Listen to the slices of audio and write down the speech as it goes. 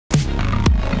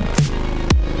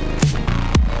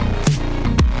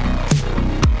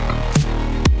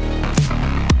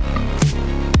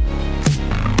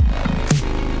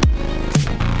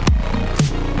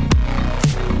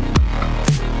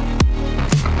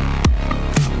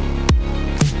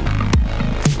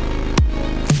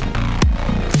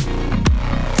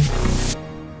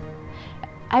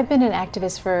I've been an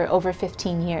activist for over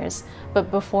 15 years,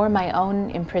 but before my own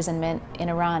imprisonment in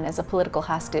Iran as a political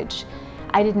hostage,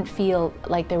 I didn't feel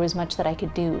like there was much that I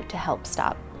could do to help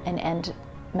stop and end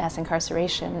mass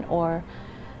incarceration or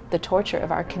the torture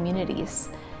of our communities.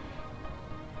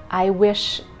 I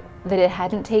wish that it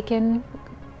hadn't taken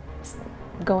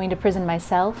going to prison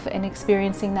myself and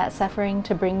experiencing that suffering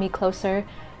to bring me closer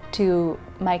to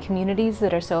my communities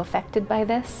that are so affected by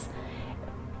this.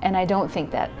 And I don't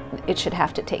think that it should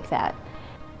have to take that.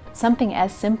 Something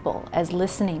as simple as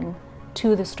listening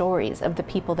to the stories of the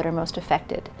people that are most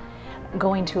affected,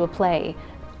 going to a play,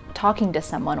 talking to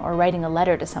someone, or writing a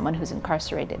letter to someone who's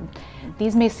incarcerated.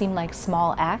 These may seem like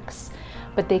small acts,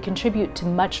 but they contribute to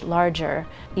much larger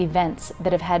events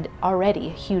that have had already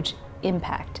a huge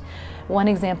impact. One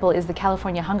example is the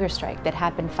California hunger strike that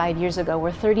happened 5 years ago,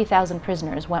 where 30,000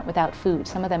 prisoners went without food,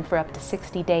 some of them for up to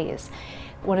 60 days.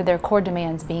 One of their core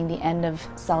demands being the end of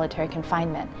solitary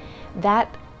confinement.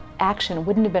 That action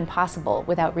wouldn't have been possible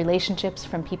without relationships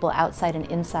from people outside and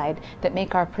inside that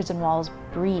make our prison walls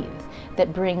breathe,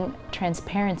 that bring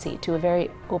transparency to a very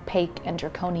opaque and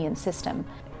draconian system.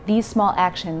 These small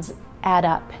actions add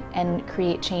up and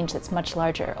create change that's much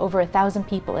larger. Over 1,000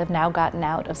 people have now gotten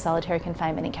out of solitary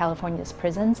confinement in California's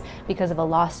prisons because of a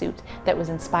lawsuit that was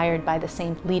inspired by the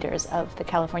same leaders of the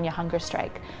California hunger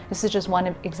strike. This is just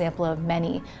one example of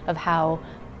many of how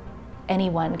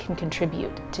anyone can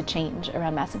contribute to change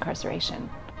around mass incarceration.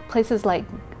 Places like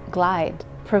GLIDE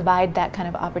provide that kind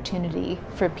of opportunity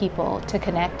for people to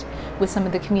connect with some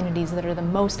of the communities that are the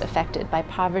most affected by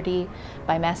poverty,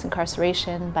 by mass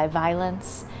incarceration, by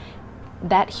violence.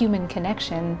 That human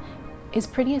connection is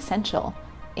pretty essential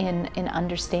in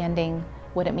understanding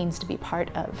what it means to be part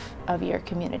of your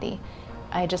community.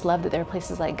 I just love that there are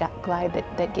places like GLIDE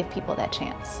that give people that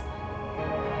chance.